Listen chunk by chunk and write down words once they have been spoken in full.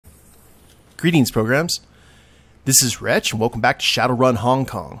Greetings, programs. This is Wretch, and welcome back to Shadowrun Hong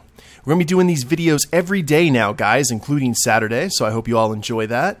Kong. We're going to be doing these videos every day now, guys, including Saturday, so I hope you all enjoy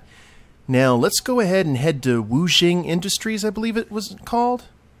that. Now, let's go ahead and head to Wuxing Industries, I believe it was called?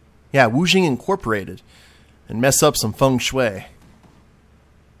 Yeah, Wuxing Incorporated, and mess up some feng shui.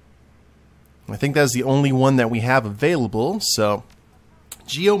 I think that's the only one that we have available, so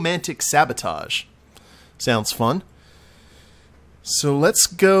geomantic sabotage. Sounds fun. So let's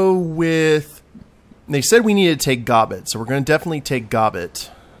go with... They said we needed to take Gobbet, so we're going to definitely take Gobbet.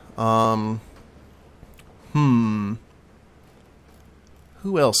 Who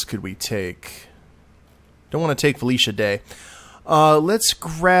else could we take? Don't want to take Felicia Day. Let's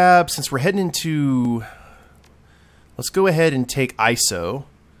grab... Since we're heading into... Let's go ahead and take ISO.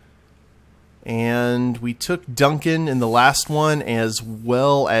 And we took Duncan in the last one as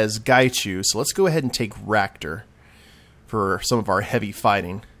well as Gaichu. So let's go ahead and take Ractor for some of our heavy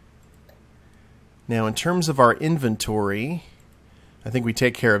fighting. Now, in terms of our inventory, I think we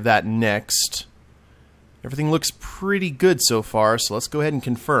take care of that next. Everything looks pretty good so far, so let's go ahead and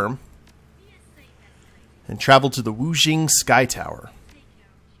confirm. And travel to the Wuxing Skytower.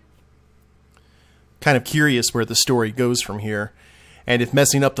 Kind of curious where the story goes from here, and if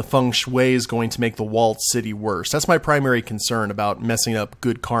messing up the feng shui is going to make the walled city worse. That's my primary concern about messing up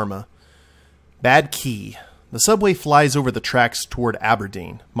good karma. Bad key. The subway flies over the tracks toward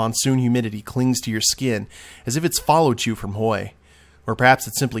Aberdeen. Monsoon humidity clings to your skin as if it's followed you from Hoi. Or perhaps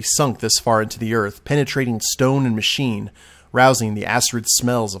it simply sunk this far into the earth, penetrating stone and machine, rousing the acrid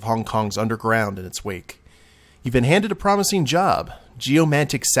smells of Hong Kong's underground in its wake. You've been handed a promising job,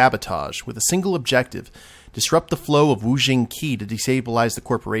 geomantic sabotage, with a single objective: disrupt the flow of Wuxing Qi to destabilize the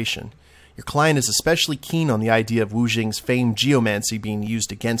corporation. Your client is especially keen on the idea of Wuxing's famed geomancy being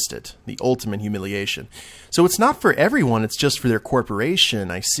used against it, the ultimate humiliation. So it's not for everyone, it's just for their corporation,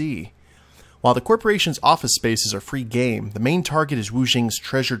 I see. While the corporation's office spaces are free game, the main target is Wuxing's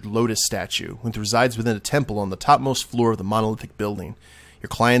treasured lotus statue, which resides within a temple on the topmost floor of the monolithic building. Your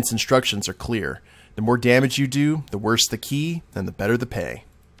client's instructions are clear. The more damage you do, the worse the key, and the better the pay.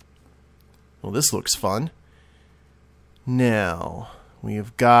 Well, this looks fun. Now,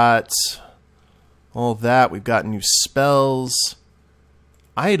 we've got all that. We've got new spells,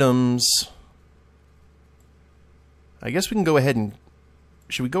 items. I guess we can go ahead and...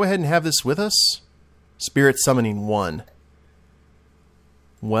 Should we go ahead and have this with us? Spirit Summoning 1.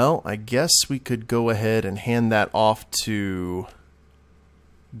 Well, I guess we could go ahead and hand that off to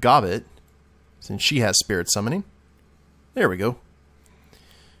Gobbet, since she has Spirit Summoning. There we go.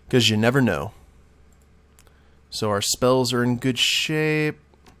 Because you never know. So our spells are in good shape.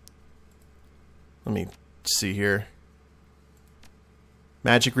 Let me see here.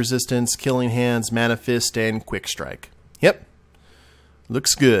 Magic Resistance, Killing Hands, Mana Fist, and Quick Strike. Yep.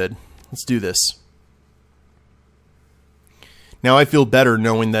 Looks good. Let's do this. Now I feel better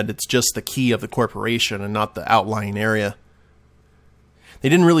knowing that it's just the key of the corporation and not the outlying area. They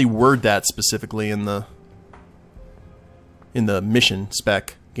didn't really word that specifically in the mission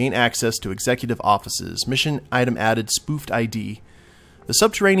spec. Gain access to executive offices. Mission item added, spoofed ID. The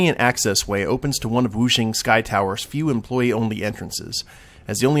subterranean access way opens to one of Wuxing Skytower's few employee-only entrances.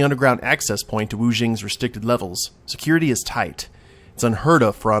 As the only underground access point to Wuxing's restricted levels, security is tight. It's unheard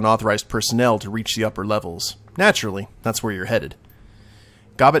of for unauthorized personnel to reach the upper levels. Naturally, that's where you're headed.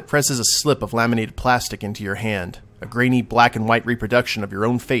 Gobbet presses a slip of laminated plastic into your hand. A grainy black and white reproduction of your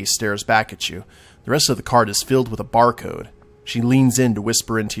own face stares back at you. The rest of the card is filled with a barcode. She leans in to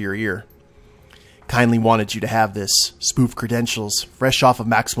whisper into your ear. Kindly wanted you to have this. Spoof credentials, fresh off of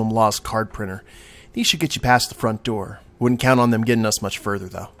Maximum Law's card printer. These should get you past the front door. Wouldn't count on them getting us much further,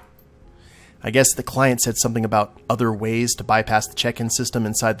 though. I guess the client said something about other ways to bypass the check-in system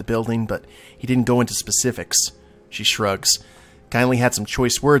inside the building, but he didn't go into specifics. She shrugs. Kindly had some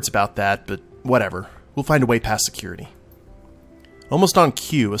choice words about that, but whatever. We'll find a way past security. Almost on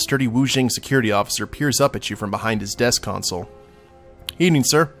cue, a sturdy Wuxing security officer peers up at you from behind his desk console. Evening,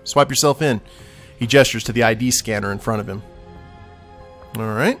 sir. Swipe yourself in. He gestures to the ID scanner in front of him.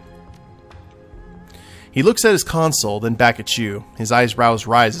 Alright. He looks at his console, then back at you. His eyebrows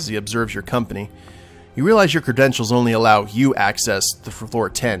rise as he observes your company. You realize your credentials only allow you access to floor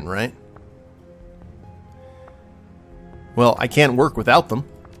 10, right? Well, I can't work without them.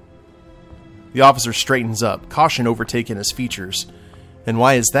 The officer straightens up, caution overtaking his features. And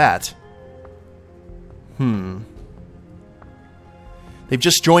why is that? They've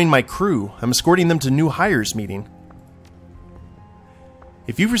just joined my crew. I'm escorting them to new hires meeting.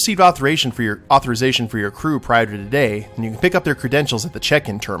 If you've received authorization for your crew prior to today, then you can pick up their credentials at the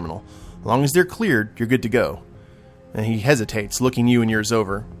check-in terminal. As long as they're cleared, you're good to go. And he hesitates, looking you and yours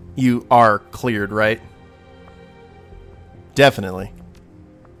over. You are cleared, right? Definitely.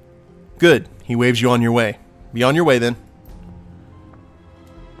 Good. He waves you on your way. Be on your way, then.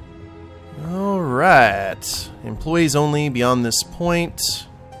 Alright. Employees only beyond this point.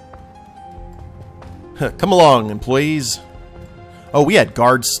 Come along, employees. Oh, we had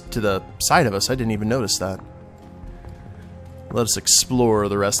guards to the side of us. I didn't even notice that. Let us explore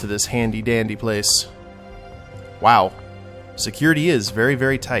the rest of this handy-dandy place. Wow. Security is very,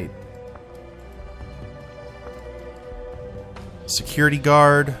 very tight. Security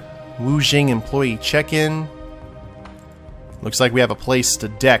guard. Wuxing employee check-in. Looks like we have a place to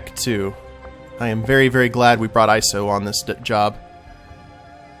deck, too. I am very, very glad we brought ISO on this job.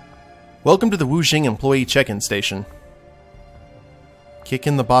 Welcome to the Wuxing employee check-in station. Kick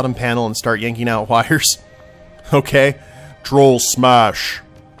in the bottom panel and start yanking out wires. Okay. Troll smash.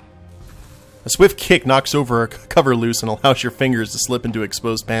 A swift kick knocks over a cover loose and allows your fingers to slip into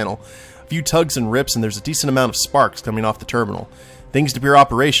exposed panel. A few tugs and rips and there's a decent amount of sparks coming off the terminal. Things appear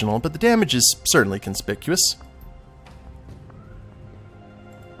operational, but the damage is certainly conspicuous.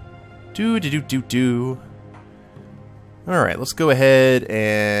 Alright, let's go ahead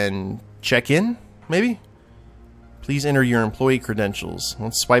and check in, maybe? Please enter your employee credentials.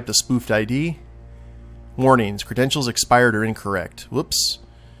 Let's swipe the spoofed ID. Warnings, credentials expired or incorrect. Whoops.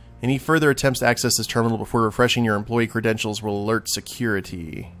 Any further attempts to access this terminal before refreshing your employee credentials will alert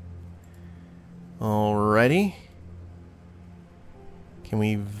security. Alrighty. Can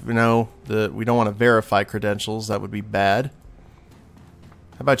we... No, we don't want to verify credentials. That would be bad.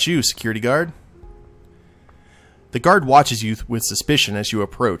 How about you, security guard? The guard watches you with suspicion as you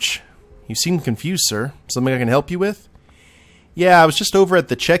approach. You seem confused, sir. Something I can help you with? Yeah, I was just over at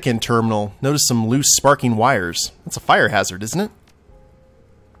the check-in terminal. Noticed some loose sparking wires. That's a fire hazard, isn't it?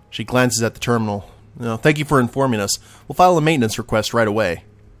 She glances at the terminal. No, thank you for informing us. We'll file a maintenance request right away.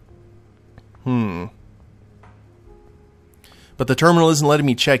 But the terminal isn't letting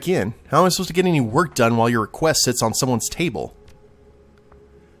me check in. How am I supposed to get any work done while your request sits on someone's table?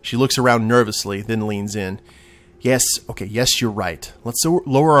 She looks around nervously, then leans in. Yes, okay, yes, you're right. Let's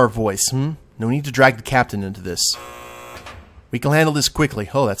lower our voice, No need to drag the captain into this. We can handle this quickly.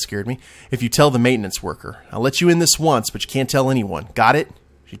 Oh, that scared me. If you tell the maintenance worker. I'll let you in this once, but you can't tell anyone. Got it?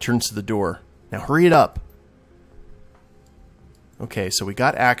 She turns to the door. Now hurry it up. Okay, so we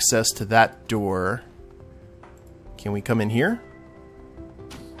got access to that door. Can we come in here?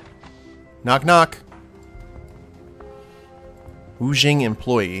 Knock, knock. Wuxing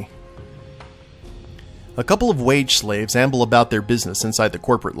employee. A couple of wage slaves amble about their business inside the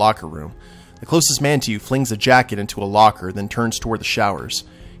corporate locker room. The closest man to you flings a jacket into a locker, then turns toward the showers.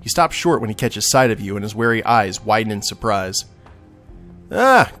 He stops short when he catches sight of you, and his wary eyes widen in surprise.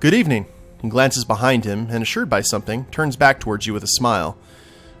 Ah, good evening. He glances behind him, and assured by something, turns back towards you with a smile.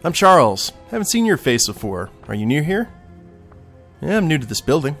 I'm Charles. Haven't seen your face before. Are you new here? Yeah, I'm new to this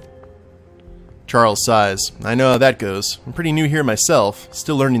building. Charles sighs. I know how that goes. I'm pretty new here myself,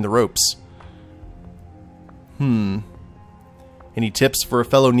 still learning the ropes. Any tips for a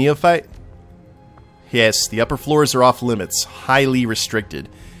fellow neophyte? Yes, the upper floors are off limits, highly restricted.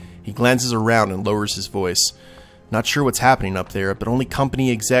 He glances around and lowers his voice. Not sure what's happening up there, but only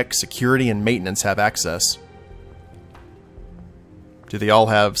company exec, security, and maintenance have access. Do they all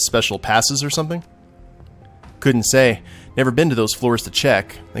have special passes or something? Couldn't say. Never been to those floors to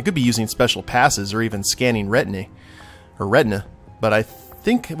check. They could be using special passes or even scanning retina. But I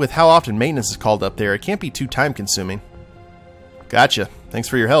think with how often maintenance is called up there, it can't be too time-consuming. Gotcha. Thanks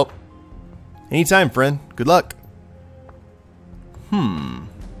for your help. Anytime, friend. Good luck.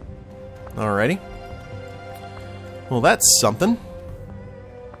 Alrighty. Well, that's something.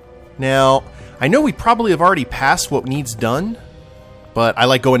 Now, I know we probably have already passed what needs done, but I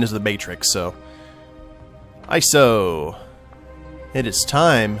like going into the Matrix, so... ISO. It is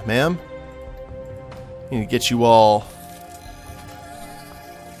time, ma'am. I need to get you all...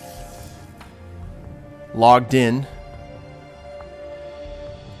 logged in.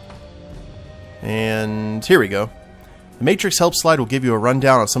 And here we go. The Matrix Help slide will give you a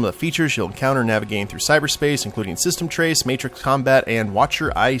rundown on some of the features you'll encounter navigating through cyberspace, including System Trace, Matrix Combat, and Watcher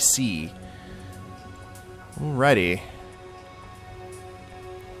IC. Alrighty.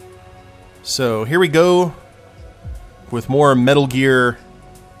 So here we go with more Metal Gear,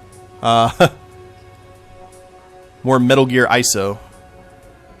 more Metal Gear ISO.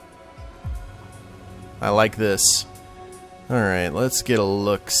 I like this. Alright, let's get a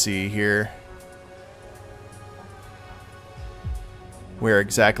look-see here. Where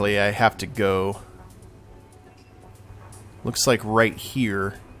exactly I have to go. Looks like right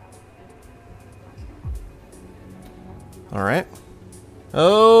here. Alright.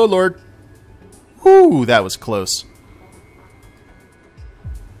 Oh, Lord. Whew, that was close.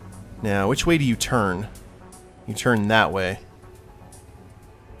 Now, which way do you turn? You turn that way.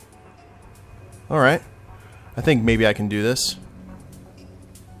 Alright. I think maybe I can do this.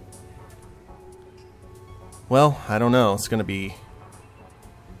 Well, I don't know. It's gonna be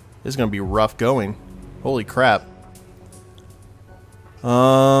rough going. Holy crap.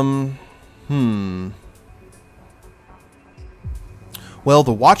 Well,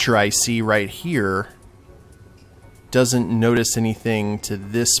 the watcher I see right here doesn't notice anything to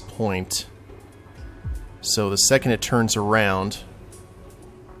this point. So the second it turns around...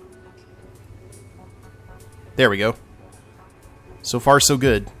 There we go. So far, so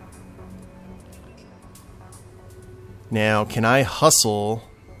good. Now, can I hustle?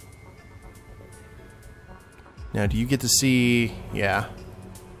 Now, do you get to see... Yeah.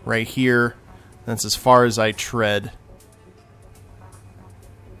 Right here. That's as far as I tread.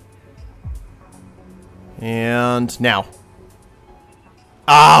 And now.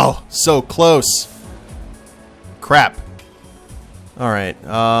 Ow! So close. Crap. Alright,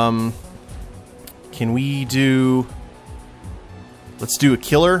 can we do... Let's do a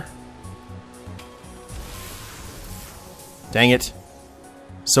killer. Dang it.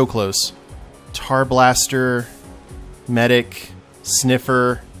 So close. Tar Blaster, Medic,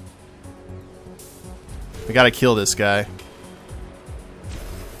 Sniffer. We gotta kill this guy.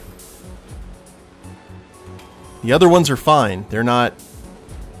 The other ones are fine. They're not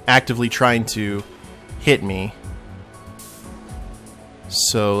actively trying to hit me.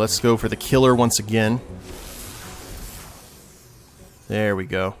 So let's go for the killer once again. There we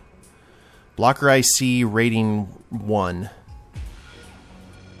go. Blocker IC rating 1.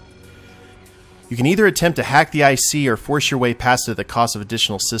 You can either attempt to hack the IC or force your way past it at the cost of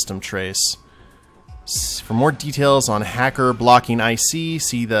additional system trace. For more details on hacker blocking IC,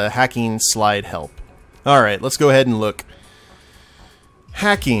 see the hacking slide help. Alright, let's go ahead and look.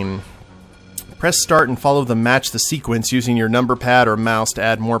 Hacking. Press start and follow the match the sequence using your number pad or mouse to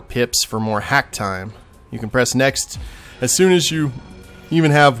add more pips for more hack time. You can press next as soon as you even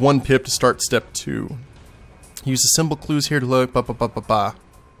have 1 pip to start step 2. Use the symbol clues here to look.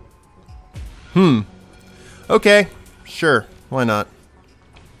 Okay, sure, why not?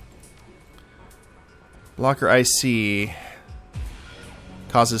 Blocker IC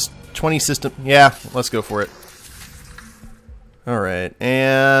causes 20 system... Yeah, let's go for it. Alright,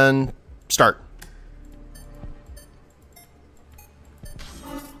 and... start.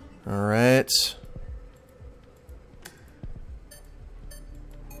 Alright.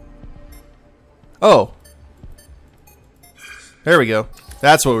 Oh! There we go.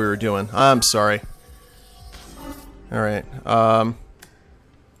 That's what we were doing. I'm sorry. Alright,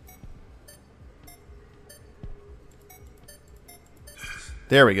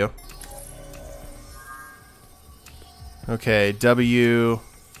 there we go. Okay, W...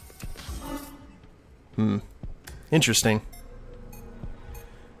 Interesting.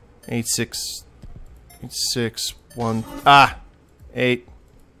 861... Ah! 8.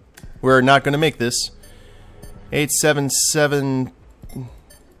 We're not going to make this. 877...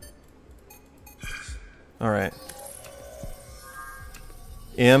 Alright.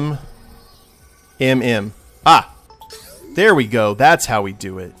 M. Ah! There we go. That's how we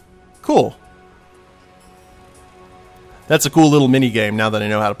do it. Cool. That's a cool little mini game now that I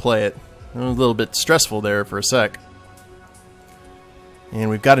know how to play it. It was a little bit stressful there for a sec. And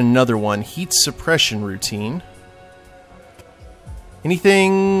we've got another one. Heat suppression routine.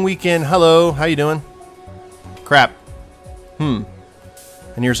 Anything we can... Hello, how you doing? Crap. And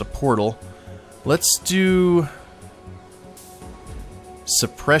here's a portal. Let's do...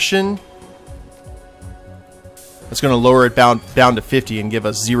 suppression. That's going to lower it down to 50 and give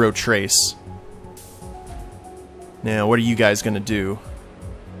us 0 trace. Now, what are you guys going to do?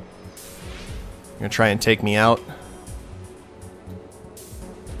 You're going to try and take me out?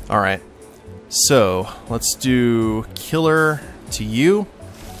 Alright. So, let's do killer to you,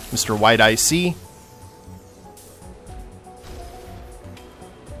 Mr. White IC.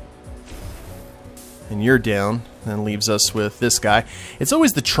 And you're down. And leaves us with this guy. It's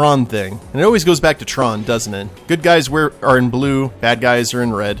always the Tron thing. And it always goes back to Tron, doesn't it? Good guys are in blue, bad guys are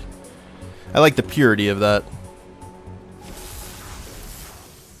in red. I like the purity of that.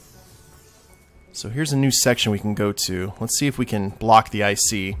 So here's a new section we can go to. Let's see if we can block the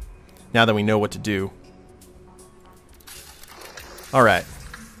IC, now that we know what to do. Alright.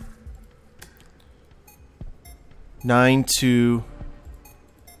 9 to...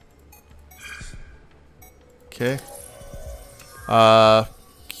 Okay. Ah,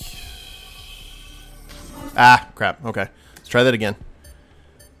 crap. Okay. Let's try that again.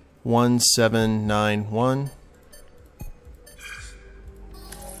 1791.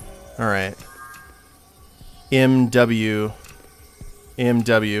 Alright. MW.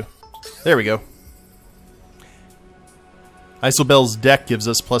 MW. There we go. Isobel's deck gives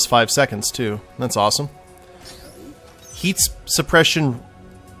us plus 5 seconds, too. That's awesome. Heat suppression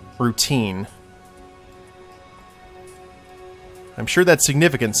routine. I'm sure that's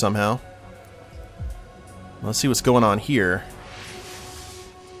significant somehow. Let's see what's going on here.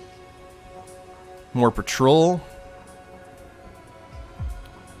 More patrol.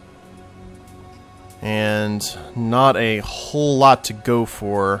 And not a whole lot to go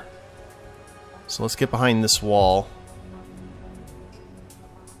for. So let's get behind this wall.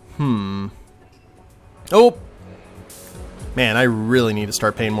 Oh! Man, I really need to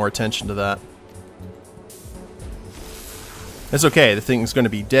start paying more attention to that. It's okay, the thing's going to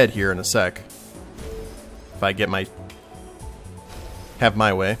be dead here in a sec. If I get my... have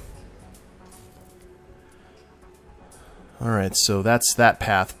my way. Alright, so that's that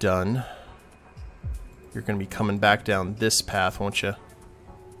path done. You're going to be coming back down this path, won't you?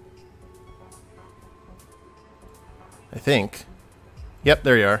 I think. Yep,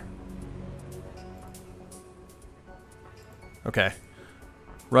 there you are. Okay.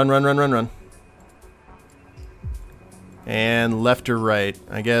 Run, run, run, run, run. And left or right?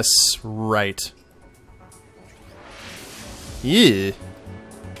 I guess right. Yeah.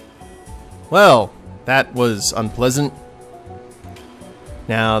 Well, that was unpleasant.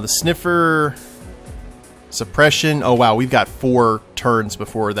 Now, the sniffer... suppression. Oh, wow, we've got 4 turns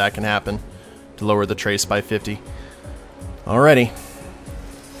before that can happen to lower the trace by 50. Alrighty.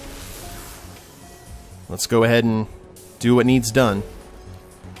 Let's go ahead and do what needs done.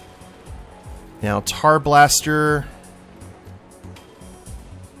 Now, Tar Blaster.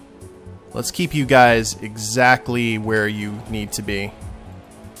 Let's keep you guys exactly where you need to be.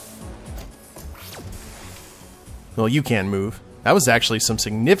 Well, you can move. That was actually some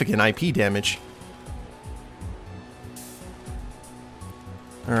significant IP damage.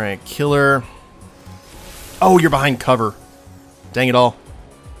 Alright, Killer. Oh, you're behind cover. Dang it all.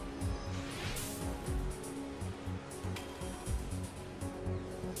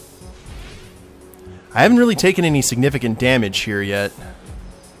 I haven't really taken any significant damage here yet.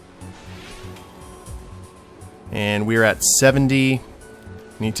 And we're at 70.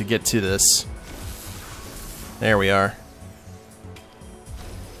 Need to get to this. There we are.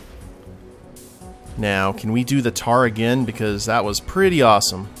 Now, can we do the tar again? Because that was pretty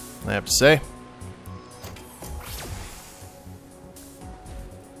awesome, I have to say.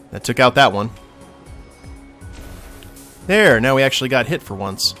 That took out that one. There, now we actually got hit for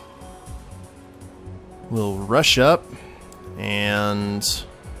once. We'll rush up and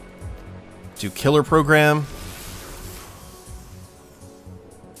do killer program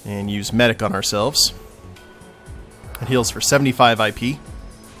and use medic on ourselves. It heals for 75 IP.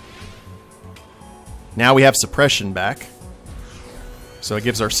 Now we have suppression back, so it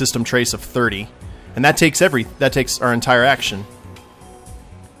gives our system trace of 30, and that takes our entire action.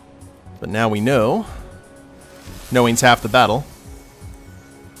 But now we know. Knowing's half the battle.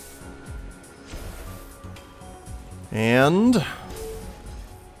 And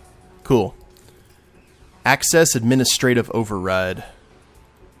cool. Access administrative override.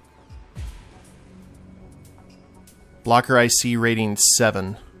 Blocker IC rating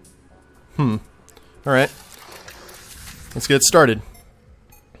 7. Alright. Let's get started.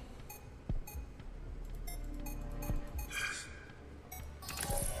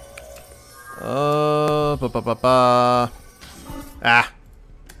 Ah.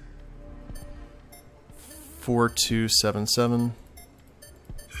 4277.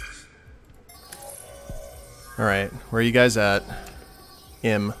 Alright, where are you guys at?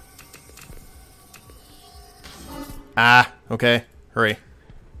 M. Ah, okay. Hurry.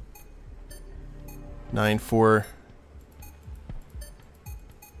 94.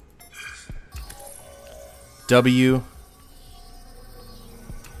 W.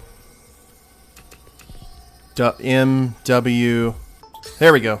 M. W.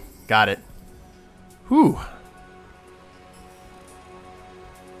 There we go. Got it. Whew.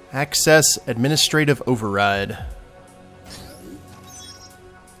 Access administrative override.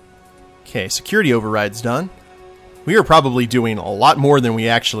 Okay, security override's done. We are probably doing a lot more than we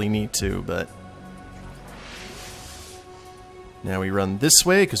actually need to, but... Now we run this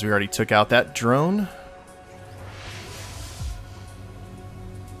way, because we already took out that drone.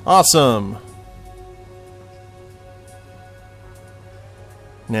 Awesome!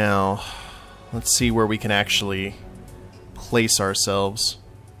 Now, let's see where we can actually place ourselves.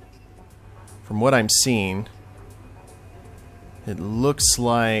 From what I'm seeing, It looks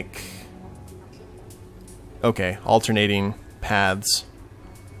like... Okay, alternating paths.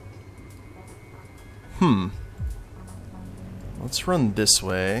 Let's run this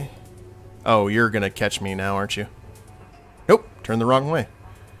way. Oh, you're gonna catch me now, aren't you? Nope, turn the wrong way.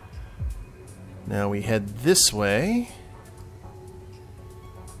 Now we head this way.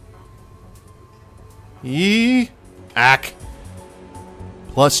 Ack!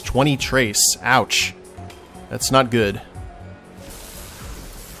 Plus 20 trace. Ouch. That's not good.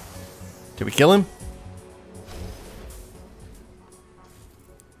 Did we kill him?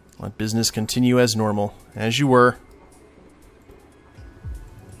 Let business continue as normal. As you were.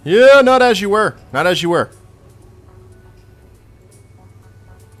 Yeah, not as you were. Not as you were.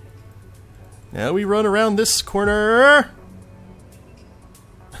 Now we run around this corner.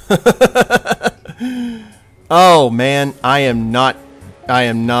 Oh man, I am not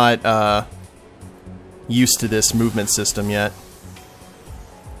used to this movement system yet.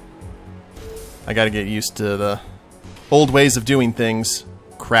 I gotta get used to the old ways of doing things.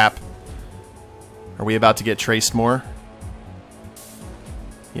 Crap. Are we about to get traced more?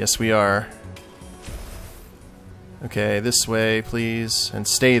 Yes, we are. Okay, this way, please. And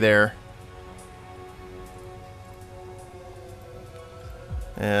stay there.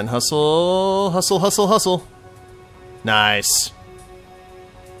 And hustle, hustle, hustle, hustle. Nice.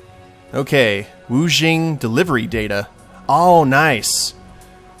 Okay, Wuxing delivery data. Oh, nice.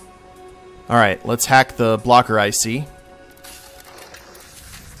 Alright, let's hack the blocker IC.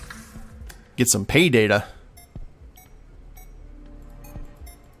 Get some pay data.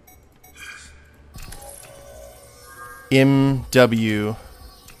 MW.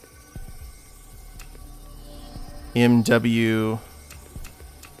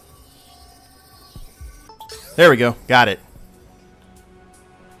 There we go. Got it.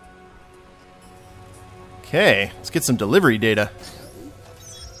 Okay, let's get some delivery data.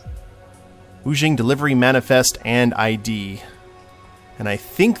 Wuxing delivery manifest and ID. And I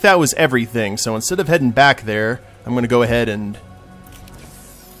think that was everything, so instead of heading back there, I'm going to go ahead and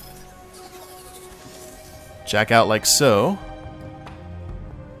jack out like so.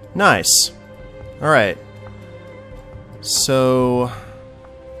 Nice. Alright. So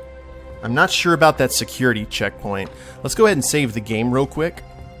I'm not sure about that security checkpoint. Let's go ahead and save the game real quick,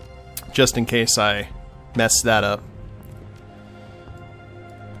 just in case I mess that up.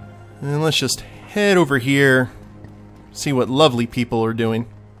 And let's just head over here, see what lovely people are doing.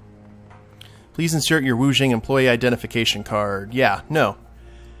 Please insert your Wuxing employee identification card. Yeah, no.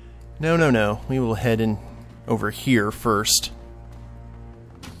 No, no, no. We will head in over here first.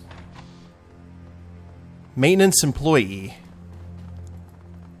 Maintenance employee.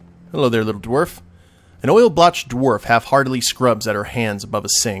 Hello there, little dwarf. An oil-blotched dwarf half-heartedly scrubs at her hands above a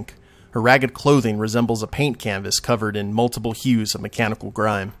sink. Her ragged clothing resembles a paint canvas covered in multiple hues of mechanical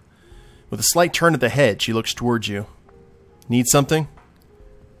grime. With a slight turn of the head, she looks towards you. Need something?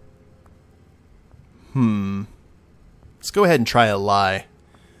 Let's go ahead and try a lie.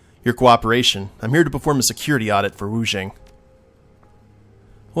 Your cooperation. I'm here to perform a security audit for Wuxing.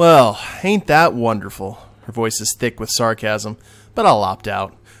 Well, ain't that wonderful? Her voice is thick with sarcasm, but I'll opt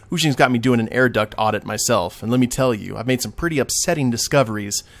out. Wuxing's got me doing an air duct audit myself, and let me tell you, I've made some pretty upsetting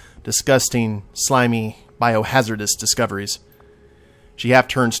discoveries. Disgusting, slimy, biohazardous discoveries. She half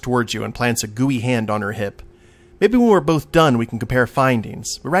turns towards you and plants a gooey hand on her hip. Maybe when we're both done we can compare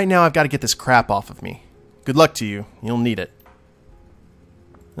findings, but right now I've got to get this crap off of me. Good luck to you. You'll need it.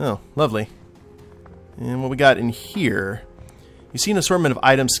 Oh, lovely. And what we got in here? You see an assortment of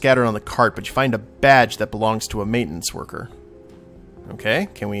items scattered on the cart, but you find a badge that belongs to a maintenance worker. Okay,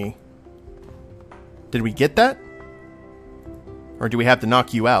 can we... Did we get that? Or do we have to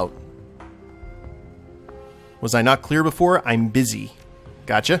knock you out? Was I not clear before? I'm busy.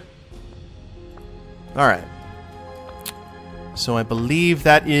 Gotcha. Alright. So I believe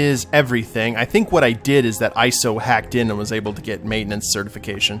that is everything. I think what I did is that ISO hacked in and was able to get maintenance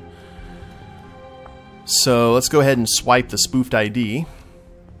certification. So let's go ahead and swipe the spoofed ID.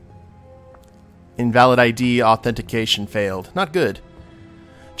 Invalid ID authentication failed. Not good.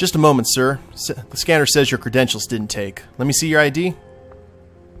 Just a moment, sir. The scanner says your credentials didn't take. Let me see your ID.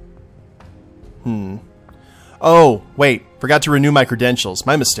 Oh, wait. Forgot to renew my credentials.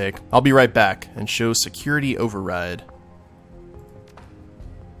 My mistake. I'll be right back. And show security override.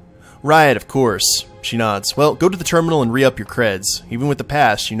 Right, of course. She nods. Well, go to the terminal and re-up your creds. Even with the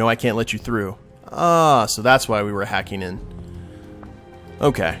pass, you know I can't let you through. Ah, so that's why we were hacking in.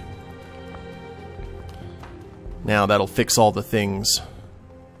 Okay. Now that'll fix all the things.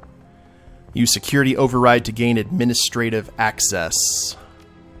 Use security override to gain administrative access.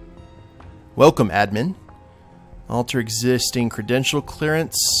 Welcome, admin. Alter existing credential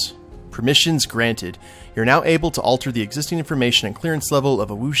clearance. Permissions granted. You're now able to alter the existing information and clearance level of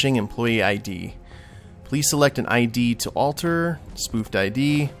a Wuxing employee ID. Please select an ID to alter. Spoofed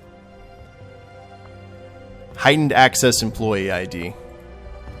ID. Heightened access employee ID.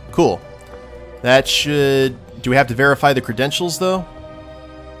 Cool. That should... Do we have to verify the credentials, though?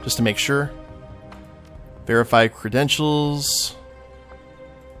 Just to make sure. Verify credentials.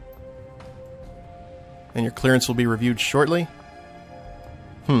 And your clearance will be reviewed shortly?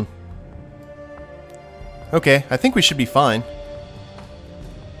 Okay, I think we should be fine.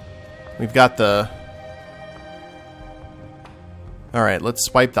 We've got the... Alright, let's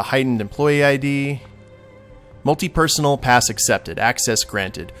swipe the heightened employee ID. Multi-personal pass accepted. Access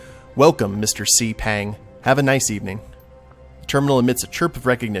granted. Welcome, Mr. C. Pang. Have a nice evening. The terminal emits a chirp of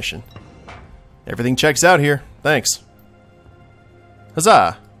recognition. Everything checks out here. Thanks.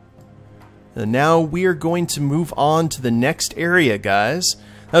 Huzzah! And now we're going to move on to the next area, guys.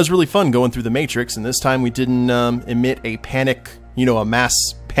 That was really fun going through the Matrix, and this time we didn't emit a panic, a mass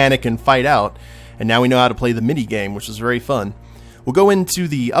panic and fight out. And now we know how to play the mini-game, which was very fun. We'll go into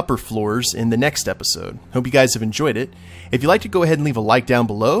the upper floors in the next episode. Hope you guys have enjoyed it. If you'd like to go ahead and leave a like down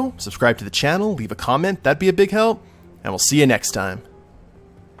below, subscribe to the channel, leave a comment, that'd be a big help, and we'll see you next time.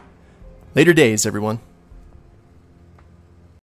 Later days, everyone.